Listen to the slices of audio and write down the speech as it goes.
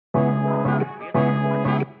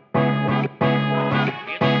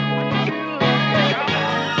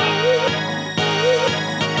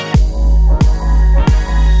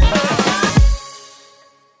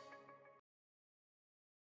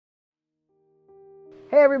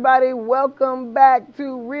Hey everybody, welcome back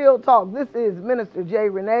to Real Talk. This is Minister J.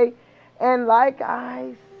 Rene. And like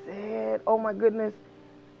I said, oh my goodness,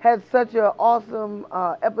 had such an awesome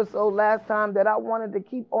episode last time that I wanted to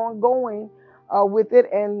keep on going with it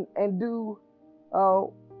and do, uh,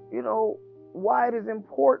 why it is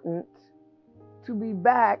important to be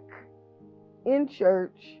back in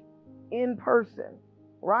church in person,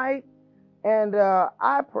 right? And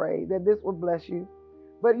I pray that this will bless you.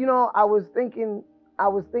 But I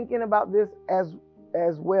was thinking about this as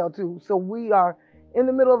well too. So we are in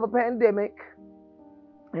the middle of a pandemic,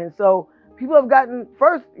 and so people have gotten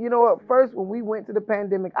first when we went to the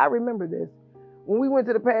pandemic, I remember this. When we went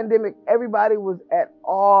to the pandemic, everybody was at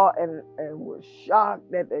awe and was shocked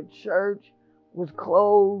that the church was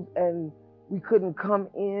closed and we couldn't come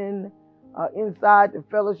inside the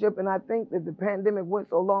fellowship. And I think that the pandemic went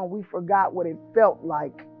so long, we forgot what it felt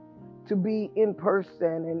like to be in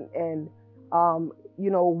person and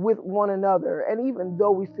with one another. And even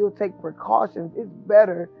though we still take precautions, it's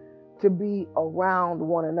better to be around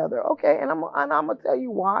one another. Okay, and I'm gonna tell you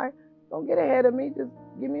why. Don't get ahead of me. Just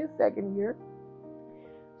give me a second here.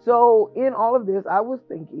 So in all of this, I was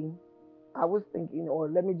thinking, or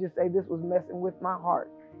let me just say, this was messing with my heart.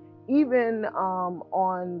 Even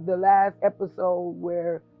on the last episode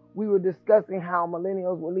where we were discussing how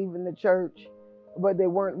millennials were leaving the church, but they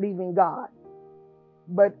weren't leaving God.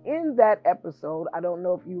 But in that episode, I don't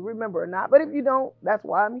know if you remember or not, but if you don't, that's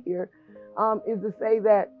why I'm here, is to say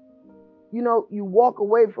that, you walk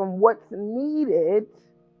away from what's needed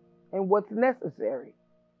and what's necessary.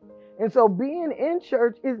 And so being in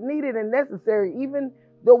church is needed and necessary, even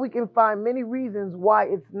though we can find many reasons why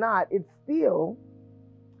it's not. It's still,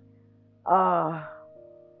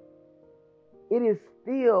 it is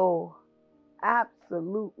still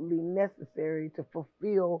absolutely necessary to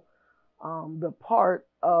fulfill the part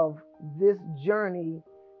of this journey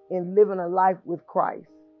in living a life with Christ.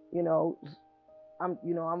 I'm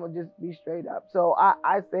gonna just be straight up. So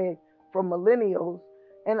I say for millennials,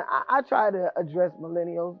 and I try to address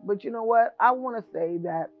millennials, but you know what? I want to say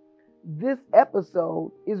that this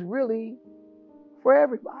episode is really for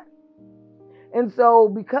everybody. And so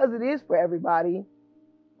because it is for everybody,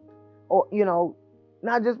 or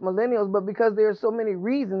not just millennials, but because there are so many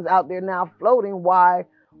reasons out there now floating why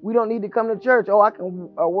we don't need to come to church. Oh, I can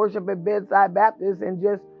worship at Bedside Baptist and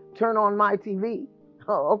just turn on my TV.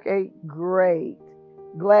 Oh, okay, great.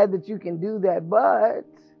 Glad that you can do that, but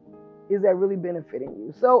is that really benefiting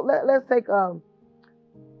you? So let's take a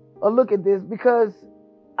look at this, because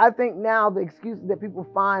I think now the excuses that people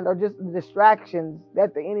find are just the distractions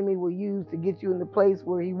that the enemy will use to get you in the place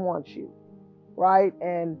where he wants you, right?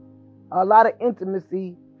 And a lot of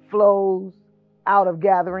intimacy flows out of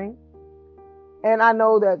gathering. And I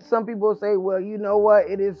know that some people say, well, you know what?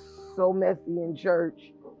 It is so messy in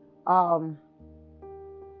church.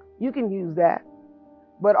 You can use that.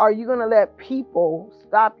 But are you going to let people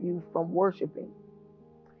stop you from worshiping?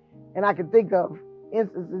 And I can think of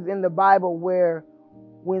instances in the Bible where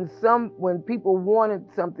when people wanted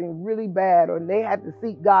something really bad or they had to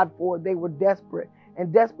seek God for it, they were desperate.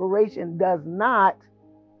 And desperation does not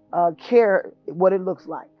care what it looks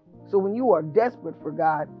like. So when you are desperate for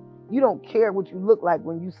God, you don't care what you look like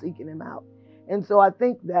when you're seeking him out. And so I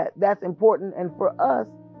think that that's important. And for us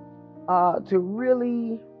to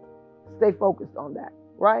really stay focused on that,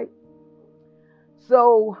 right?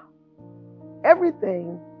 So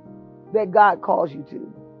everything that God calls you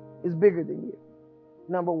to is bigger than you.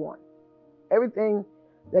 Number one, everything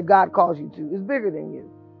that God calls you to is bigger than you,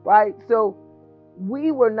 right? So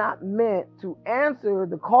we were not meant to answer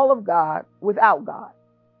the call of God without God.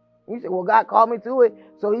 You say, well, God called me to it,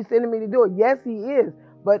 so he's sending me to do it. Yes, he is.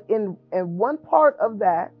 But in one part of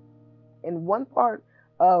that, in one part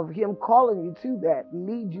of him calling you to that,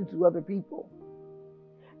 leads you to other people.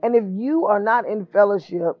 And if you are not in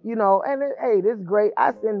fellowship, hey, this is great.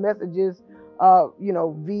 I send messages,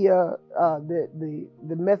 via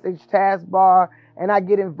the message taskbar, and I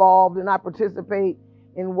get involved and I participate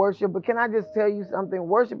in worship. But can I just tell you something?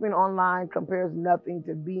 Worshiping online compares nothing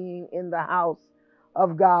to being in the house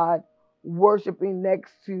of God, worshiping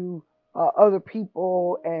next to other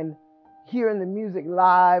people and hearing the music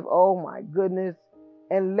live. Oh my goodness.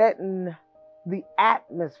 And letting the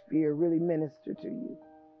atmosphere really minister to you.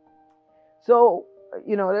 So,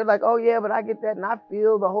 they're like, oh yeah, but I get that and I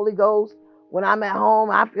feel the Holy Ghost when I'm at home.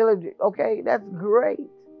 I feel it. Okay, that's great.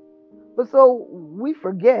 But so we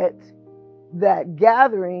forget that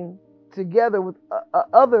gathering together with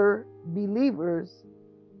other believers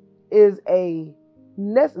is a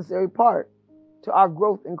necessary part to our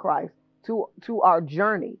growth in Christ, to our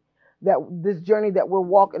journey. that this journey that we're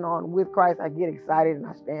walking on with Christ, I get excited and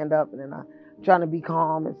I stand up and then I'm trying to be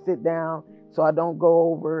calm and sit down so I don't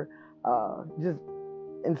go over just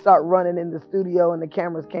and start running in the studio and the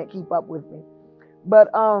cameras can't keep up with me. But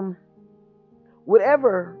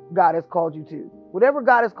whatever God has called you to,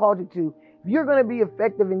 if you're going to be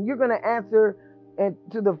effective and you're going to answer and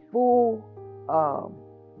to the full,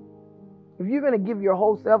 if you're going to give your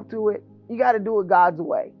whole self to it, you got to do it God's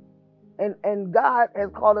way. And God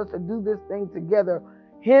has called us to do this thing together,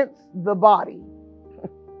 hence the body.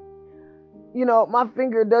 You know, my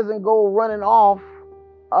finger doesn't go running off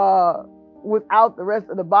without the rest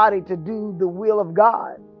of the body to do the will of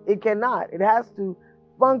God. It cannot. It has to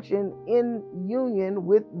function in union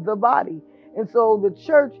with the body. And so the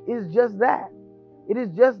church is just that. It is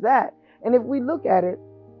just that. And if we look at it,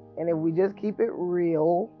 and if we just keep it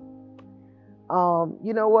real,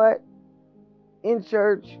 you know what? In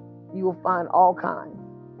church, you will find all kinds.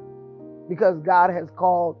 Because God has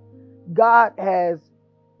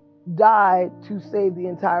died to save the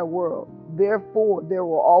entire world. Therefore, there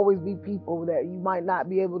will always be people that you might not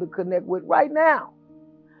be able to connect with right now.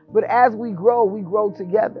 But as we grow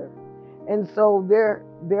together. And so there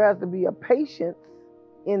has to be a patience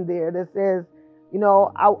in there that says, you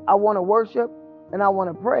know, I want to worship and I want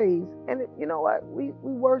to praise. And you know what? We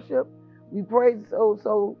worship, we praise.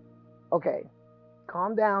 So, okay.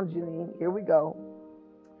 Calm down, Janine. Here we go.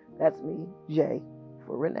 That's me, J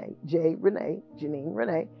for Rene. J, Rene, Janine,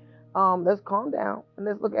 Rene. Let's calm down and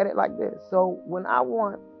let's look at it like this. So when I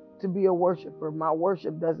want to be a worshiper, my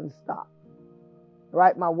worship doesn't stop.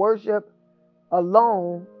 Right? My worship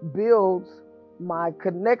alone builds my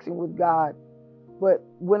connection with God. But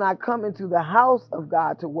when I come into the house of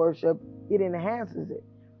God to worship, it enhances it.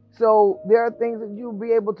 So there are things that you'll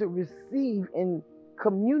be able to receive in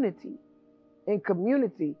community.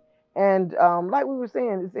 And like we were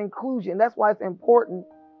saying, it's inclusion. That's why it's important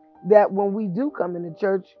that when we do come into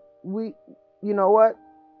church, you know what?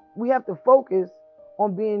 We have to focus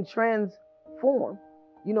on being transformed,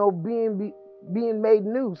 you know, being made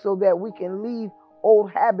new so that we can leave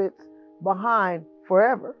old habits behind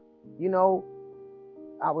forever. You know,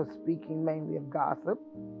 I was speaking mainly of gossip.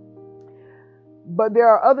 But there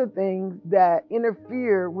are other things that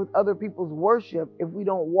interfere with other people's worship if we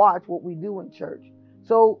don't watch what we do in church.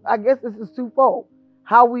 So I guess this is twofold.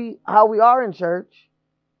 How we are in church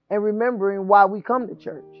and remembering why we come to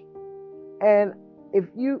church. And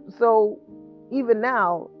so even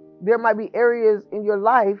now, there might be areas in your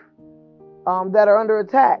life that are under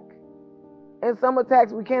attack. And some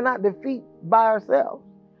attacks we cannot defeat by ourselves.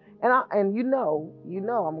 And you know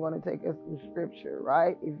I'm going to take us through scripture,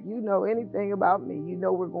 right? If you know anything about me, you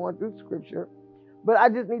know we're going through scripture. But I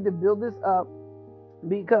just need to build this up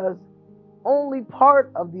because only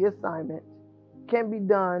part of the assignment can be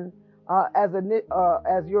done as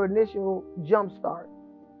your initial jump start.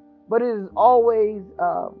 But it always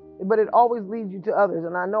leads you to others.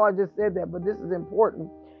 And I know I just said that, but this is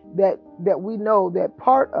important that we know that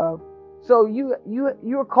part of. So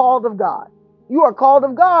you're called of God. You are called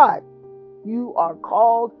of God. You are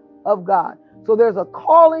called of God. So there's a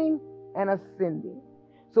calling and a sending.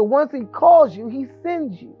 So once he calls you, he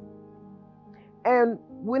sends you. And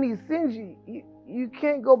when he sends you, you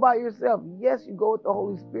can't go by yourself. Yes, you go with the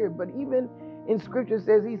Holy Spirit. But even in scripture it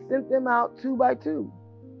says he sent them out 2 by 2.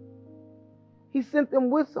 He sent them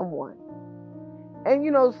with someone. And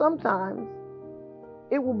you know, sometimes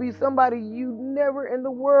it will be somebody you never in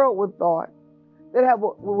the world would thought that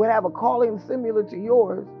would have a calling similar to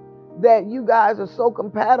yours, that you guys are so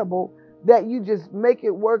compatible that you just make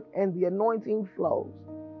it work and the anointing flows.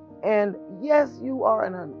 And yes, you are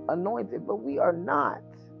an anointed, but we are not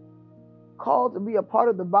called to be a part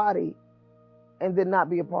of the body and then not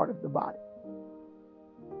be a part of the body.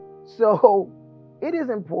 So it is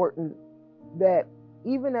important that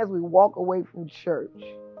even as we walk away from church,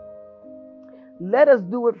 let us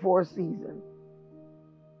do it for a season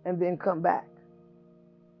and then come back.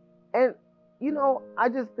 And, you know, I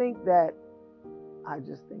do think that,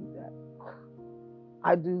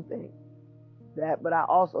 but I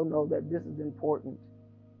also know that this is important,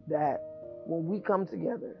 that when we come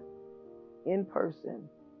together in person,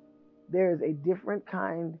 there is a different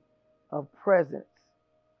kind of presence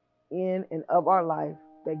in and of our life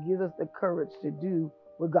that gives us the courage to do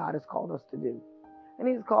what God has called us to do. And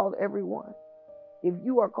he's called everyone. If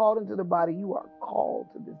you are called into the body, you are called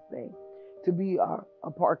to this thing, to be a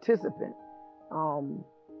participant,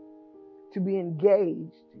 to be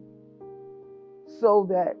engaged. So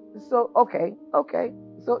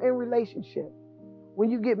in relationship,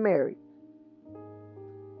 when you get married,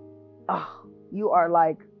 you are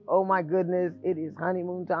like oh my goodness, it is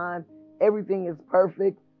honeymoon time. Everything is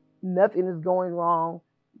perfect. Nothing is going wrong.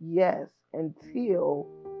 Yes, until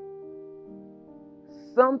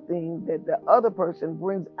something that the other person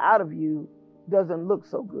brings out of you doesn't look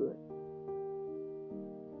so good.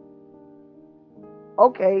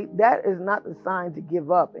 Okay, that is not the sign to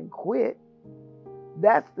give up and quit.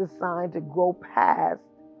 That's the sign to grow past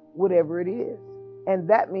whatever it is. And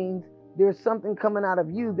that means there's something coming out of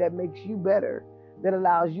you that makes you better, that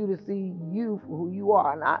allows you to see you for who you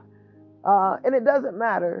are. And it doesn't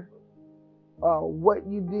matter what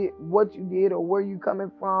you did, or where you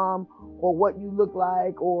coming from, or what you look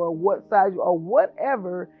like, or what size you, or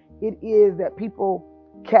whatever it is that people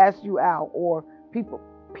cast you out, or people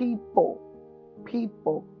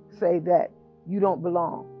say that you don't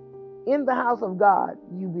belong. In the house of God,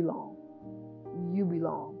 you belong. You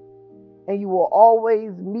belong. And you will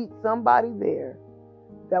always meet somebody there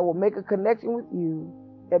that will make a connection with you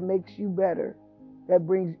that makes you better, that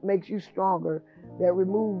makes you stronger, that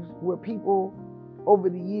removes where people over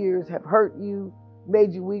the years have hurt you,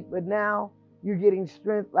 made you weak, but now you're getting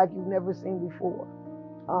strength like you've never seen before.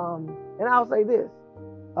 And I'll say this,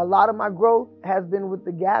 a lot of my growth has been with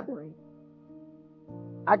the gathering.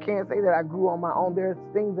 I can't say that I grew on my own. There's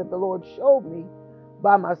things that the Lord showed me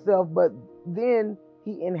by myself, but then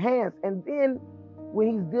he enhanced. And then when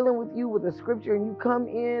he's dealing with you with a scripture and you come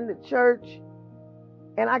in the church,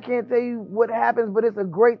 and I can't tell you what happens, but it's a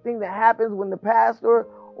great thing that happens when the pastor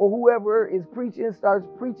or whoever is preaching starts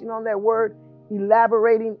preaching on that word,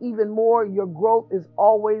 elaborating even more. Your growth is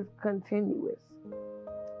always continuous.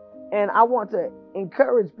 And I want to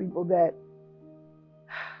encourage people that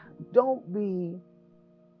don't be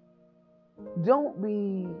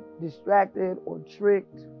distracted or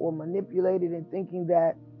tricked or manipulated in thinking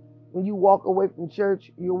that when you walk away from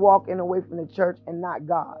church, you're walking away from the church and not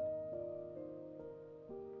God.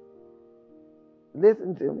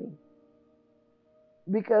 Listen to me.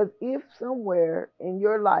 Because if somewhere in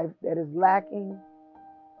your life that is lacking,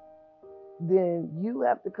 then you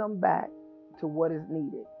have to come back to what is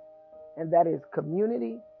needed. And that is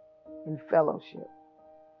community and fellowship.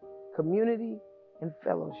 Community and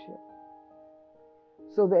fellowship.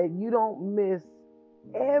 So that you don't miss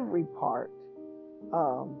every part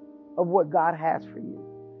of what God has for you.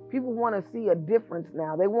 People want to see a difference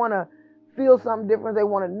now. They want to feel something different. They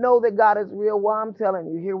want to know that God is real. Well, I'm telling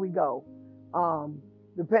you, here we go.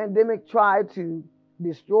 The pandemic tried to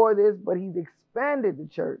destroy this, but he's expanded the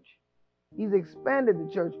church. He's expanded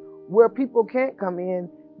the church. Where people can't come in,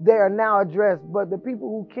 they are now addressed. But the people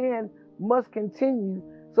who can must continue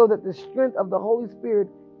so that the strength of the Holy Spirit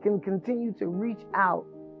can continue to reach out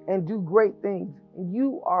and do great things. And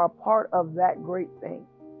you are a part of that great thing.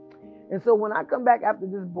 And so when I come back after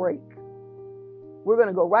this break, we're going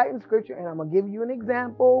to go right in scripture and I'm going to give you an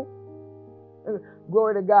example.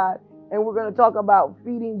 Glory to God. And we're going to talk about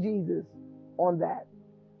feeding Jesus on that.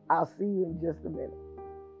 I'll see you in just a minute.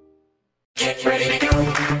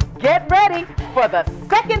 Get ready for the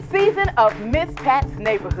second season of Miss Pat's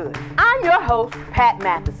Neighborhood. I'm your host, Pat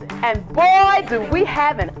Matheson. And boy, do we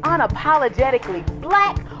have an unapologetically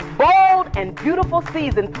black, bold, and beautiful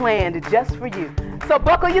season planned just for you. So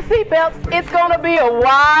buckle your seatbelts. It's going to be a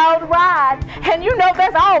wild ride. And you know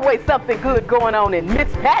there's always something good going on in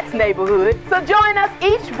Miss Pat's Neighborhood. So join us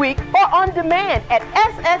each week or on demand at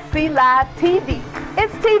SSC Live TV.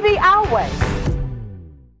 It's TV our way.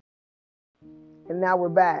 And now we're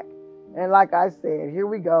back. And like I said, here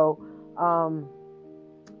we go.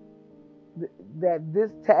 That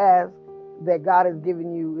this task that God has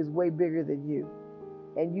given you is way bigger than you.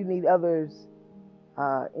 And you need others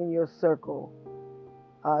in your circle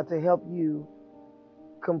to help you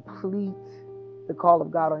complete the call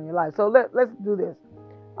of God on your life. So let's do this.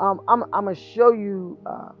 I'm going to show you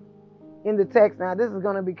in the text. Now, this is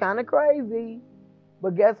going to be kind of crazy.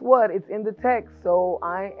 But guess what? It's in the text. So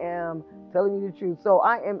I am telling you the truth. So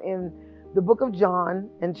I am in the book of John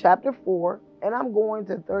in chapter 4. And I'm going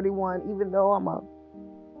to 31, even though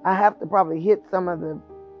I have to probably hit some of the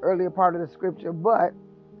earlier part of the scripture. But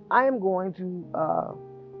I am going to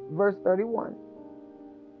verse 31.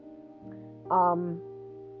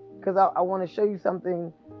 Because I want to show you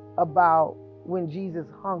something about when Jesus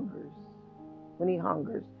hungers. When he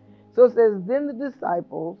hungers. So it says, then the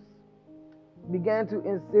disciples began to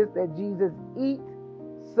insist that Jesus eat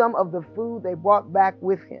some of the food they brought back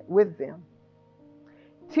with them.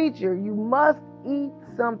 Teacher, you must eat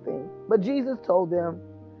something. But Jesus told them,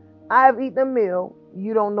 I have eaten a meal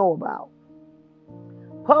you don't know about.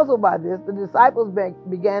 Puzzled by this, the disciples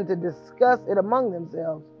began to discuss it among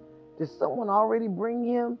themselves. Did someone already bring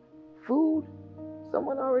him food?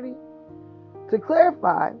 Someone already To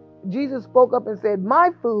clarify, Jesus spoke up and said, my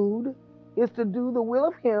food is to do the will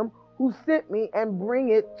of him who sent me and bring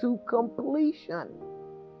it to completion.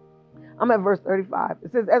 I'm at verse 35.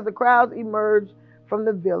 It says, as the crowds emerged from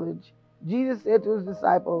the village, Jesus said to his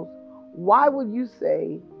disciples, why would you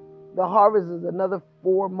say the harvest is another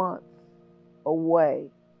 4 months away?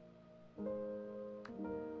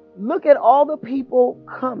 Look at all the people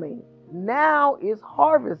coming. Now is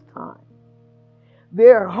harvest time.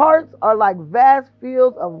 Their hearts are like vast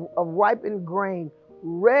fields of ripened grain,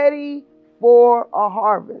 ready for a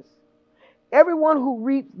harvest. Everyone who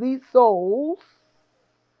reaps these souls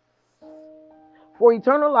for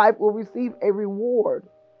eternal life will receive a reward.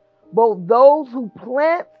 Both those who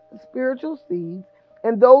plant spiritual seeds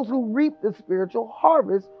and those who reap the spiritual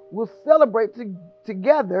harvest will celebrate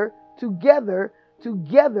together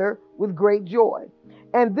with great joy.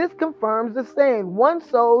 And this confirms the saying, one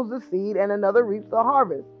sows the seed and another reaps the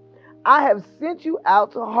harvest. I have sent you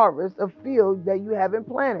out to harvest a field that you haven't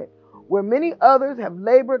planted, where many others have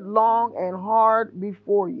labored long and hard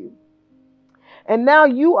before you. And now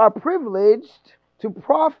you are privileged to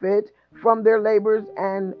profit from their labors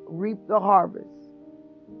and reap the harvest.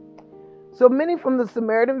 So many from the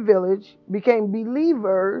Samaritan village became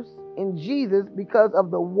believers in Jesus because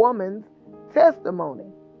of the woman's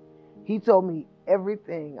testimony. He told me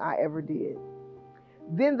everything I ever did.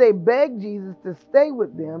 Then they begged Jesus to stay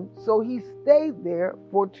with them, so he stayed there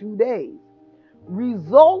for 2 days,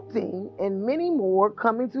 resulting in many more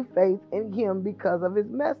coming to faith in him because of his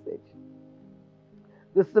message.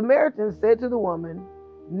 The Samaritan said to the woman,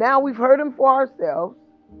 now we've heard him for ourselves.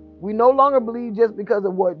 We no longer believe just because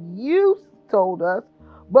of what you told us,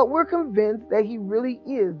 but we're convinced that he really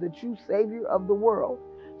is the true Savior of the world.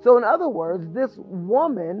 So in other words, this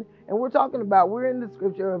woman, and we're in the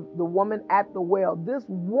scripture of the woman at the well. This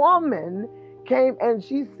woman came and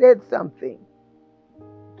she said something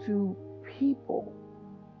to people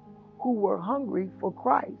who were hungry for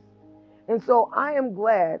Christ. And so I am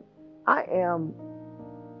glad, I am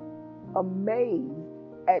amazed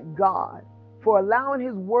at God for allowing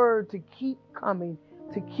his word to keep coming,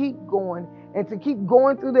 to keep going, and to keep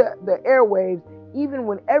going through the airwaves, even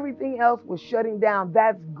when everything else was shutting down.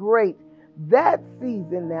 That's great. That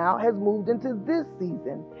season now has moved into this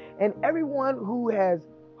season. And everyone who has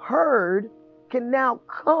heard can now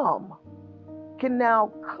come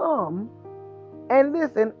and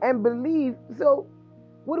listen and believe. So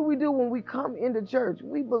what do we do when we come into church?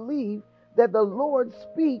 We believe that the Lord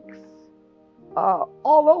speaks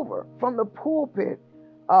all over, from the pulpit,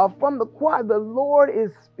 from the choir. The Lord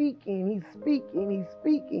is speaking. He's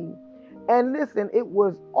speaking. And listen, it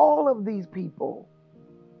was all of these people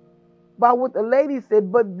by what the lady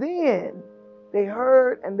said, but then they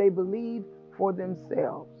heard and they believed for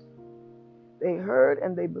themselves. They heard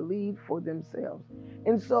and they believed for themselves.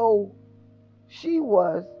 And so she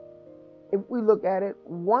was, if we look at it,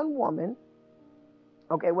 one woman.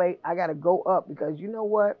 Okay, wait, I got to go up because you know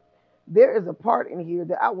what? There is a part in here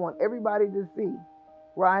that I want everybody to see,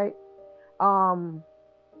 right?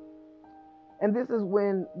 And this is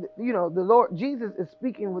when, the Lord Jesus is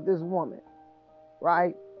speaking with this woman,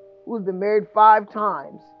 right? Who's been married 5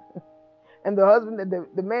 times. And the husband,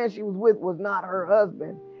 the man she was with was not her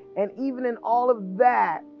husband. And even in all of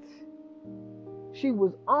that, she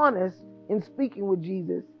was honest in speaking with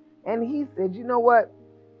Jesus. And he said, you know what?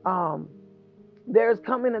 There's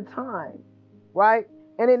coming a time, right?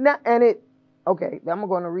 Okay, I'm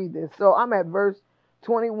going to read this. So I'm at verse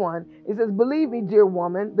 21. It says, believe me, dear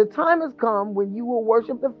woman, the time has come when you will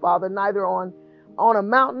worship the Father neither on a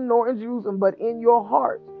mountain nor in Jerusalem, but in your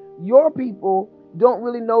heart. Your people don't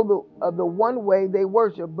really know the one way they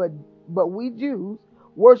worship, but we Jews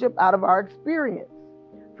worship out of our experience.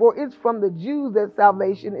 For it's from the Jews that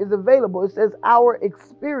salvation is available. It says our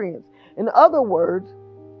experience. In other words,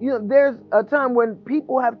 there's a time when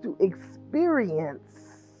people have to experience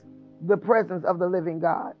the presence of the living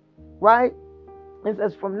God, right? It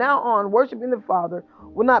says, from now on, worshiping the Father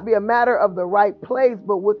will not be a matter of the right place,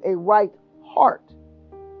 but with a right heart.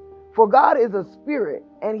 For God is a spirit,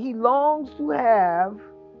 and he longs to have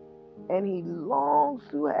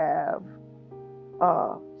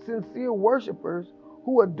sincere worshipers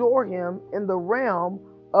who adore him in the realm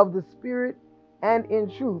of the spirit and in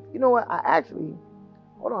truth. You know what?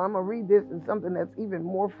 Hold on, I'm going to read this in something that's even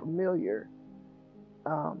more familiar.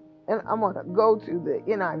 And I'm going to go to the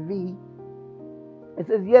NIV. It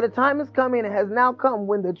says, yet a time is coming and has now come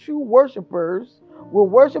when the true worshipers will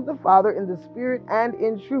worship the Father in the spirit and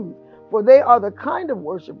in truth, for they are the kind of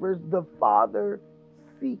worshipers the Father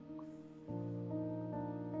seeks.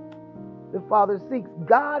 The Father seeks.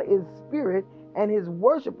 God is spirit, and his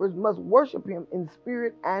worshipers must worship him in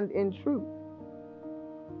spirit and in truth.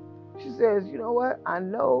 She says, you know what? I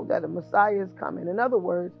know that the Messiah is coming. In other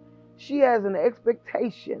words, she has an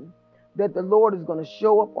expectation that the Lord is going to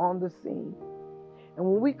show up on the scene. And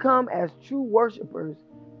when we come as true worshipers,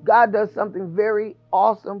 God does something very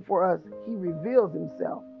awesome for us. He reveals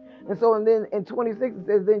himself. And so, and then in 26, it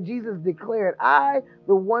says, then Jesus declared, I,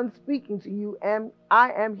 the one speaking to you,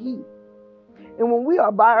 I am he. And when we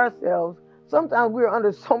are by ourselves, sometimes we're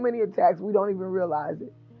under so many attacks, we don't even realize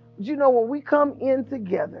it. But you know, when we come in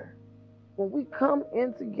together,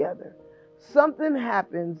 something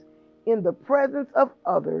happens in the presence of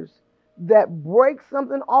others that breaks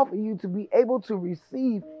something off of you to be able to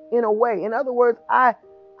receive in a way. In other words, I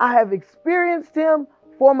have experienced him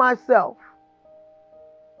for myself.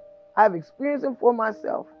 I've experienced him for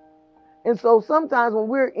myself. And so sometimes when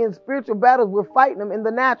we're in spiritual battles, we're fighting them in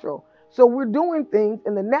the natural. So we're doing things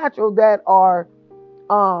in the natural that are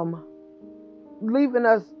leaving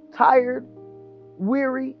us tired,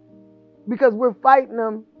 weary, because we're fighting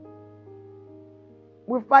them.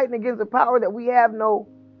 We're fighting against a power that we have no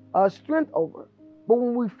strength over. But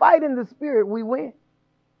when we fight in the spirit, we win.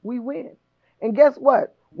 We win. And guess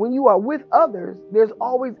what? When you are with others, there's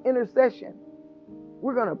always intercession.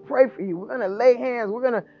 We're going to pray for you. We're going to lay hands. We're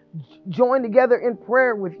going to join together in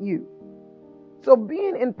prayer with you. So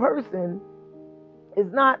being in person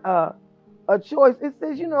is not a choice. It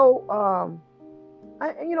says,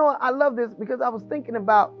 I love this because I was thinking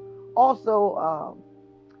about also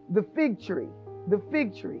the fig tree. The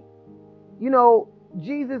fig tree. You know,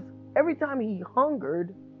 Jesus, every time he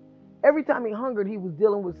hungered, he was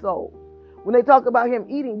dealing with souls. When they talk about him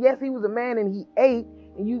eating, yes, he was a man and he ate.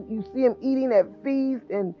 And you see him eating at feast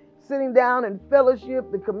and sitting down in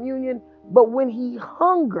fellowship, the communion. But when he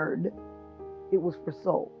hungered, it was for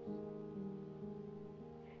souls.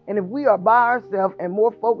 And if we are by ourselves and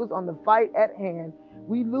more focused on the fight at hand,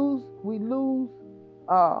 we lose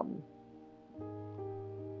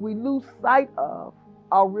sight of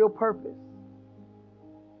our real purpose.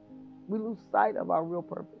 We lose sight of our real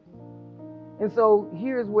purpose. And so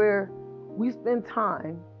here's where we spend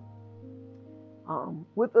time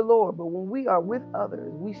with the Lord. But when we are with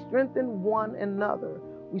others, we strengthen one another.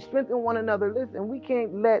 Listen, we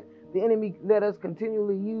can't let the enemy let us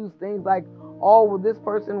continually use things like, oh, well, this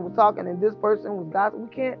person was talking and this person was gossiping.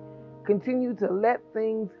 We can't continue to let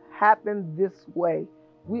things happen this way.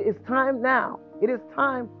 It's time now. It is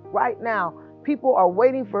time right now. People are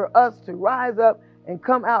waiting for us to rise up and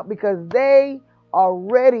come out because they are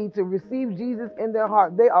ready to receive Jesus in their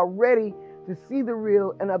heart. They are ready to see the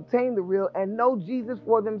real and obtain the real and know Jesus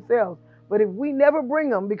for themselves. But if we never bring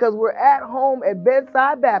them because we're at home at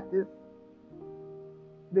Bedside Baptist,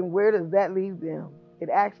 then where does that leave them? It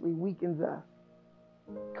actually weakens us.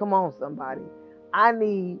 Come on, somebody. I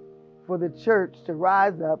need for the church to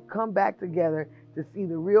rise up, come back together to see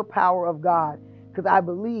the real power of God, because I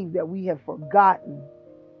believe that we have forgotten.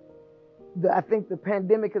 I think the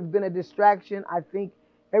pandemic has been a distraction. I think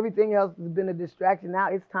everything else has been a distraction. Now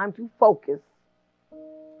it's time to focus.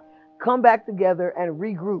 Come back together and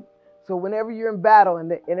regroup. So whenever you're in battle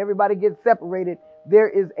and everybody gets separated, there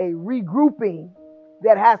is a regrouping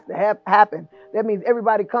that has to happen. That means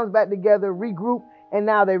everybody comes back together, regroup, and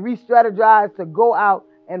now they re-strategize to go out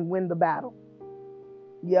and win the battle.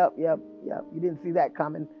 Yep. You didn't see that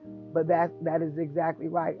coming, but that is exactly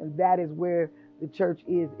right. And that is where the church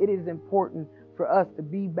is. It is important for us to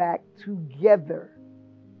be back together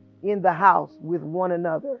in the house with one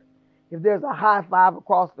another. If there's a high five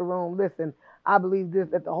across the room, listen, I believe this,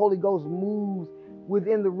 that the Holy Ghost moves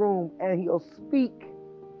within the room and he'll speak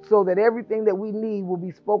so that everything that we need will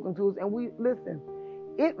be spoken to us. And we listen,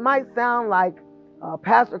 it might sound like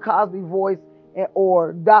Pastor Cosby's voice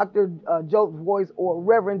or Dr. Joseph's voice or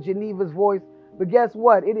Reverend Geneva's voice, but guess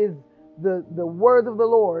what? It is the words of the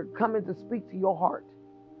Lord coming to speak to your heart.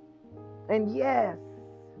 And yes,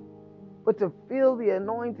 but to feel the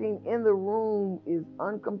anointing in the room is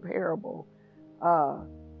uncomparable.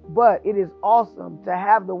 But it is awesome to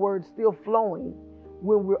have the word still flowing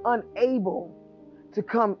when we're unable to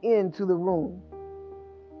come into the room.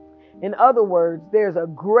 In other words, there's a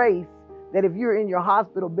grace that if you're in your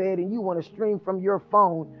hospital bed and you want to stream from your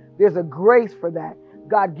phone, there's a grace for that.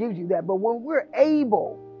 God gives you that. But when we're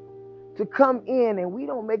able to come in and we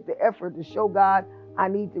don't make the effort to show God, I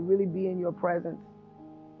need to really be in your presence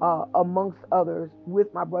amongst others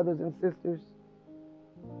with my brothers and sisters,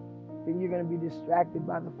 then you're going to be distracted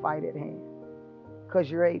by the fight at hand because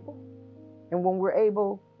you're able. And when we're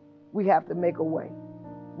able, we have to make a way.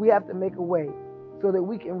 We have to make a way so that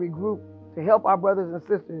we can regroup to help our brothers and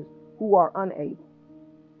sisters who are unable.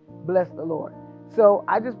 Bless the Lord. So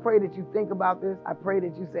I just pray that you think about this. I pray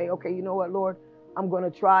that you say, okay, you know what, Lord, I'm going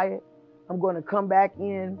to try it. I'm going to come back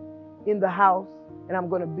in the house, and I'm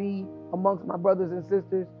going to be amongst my brothers and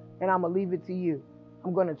sisters, and I'm going to leave it to you.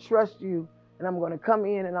 I'm going to trust you, and I'm going to come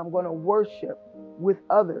in, and I'm going to worship with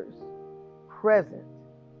others present.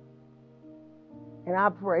 And I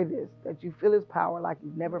pray this, that you feel his power like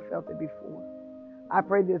you've never felt it before. I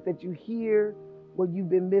pray this, that you hear what you've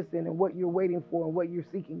been missing and what you're waiting for and what you're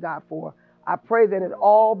seeking God for. I pray that it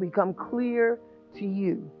all become clear to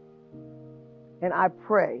you. And I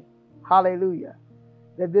pray, hallelujah,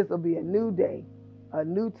 that this will be a new day, a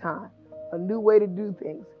new time, a new way to do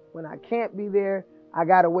things. When I can't be there, I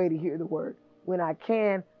got a way to hear the word. When I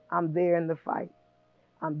can, I'm there in the fight.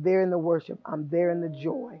 I'm there in the worship. I'm there in the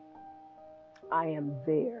joy. I am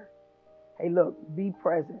there. Hey, look, be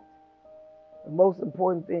present. The most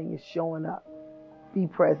important thing is showing up. Be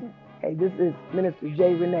present. Hey, this is Minister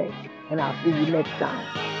J. Rene, and I'll see you next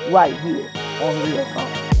time right here on Real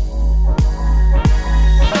Talk.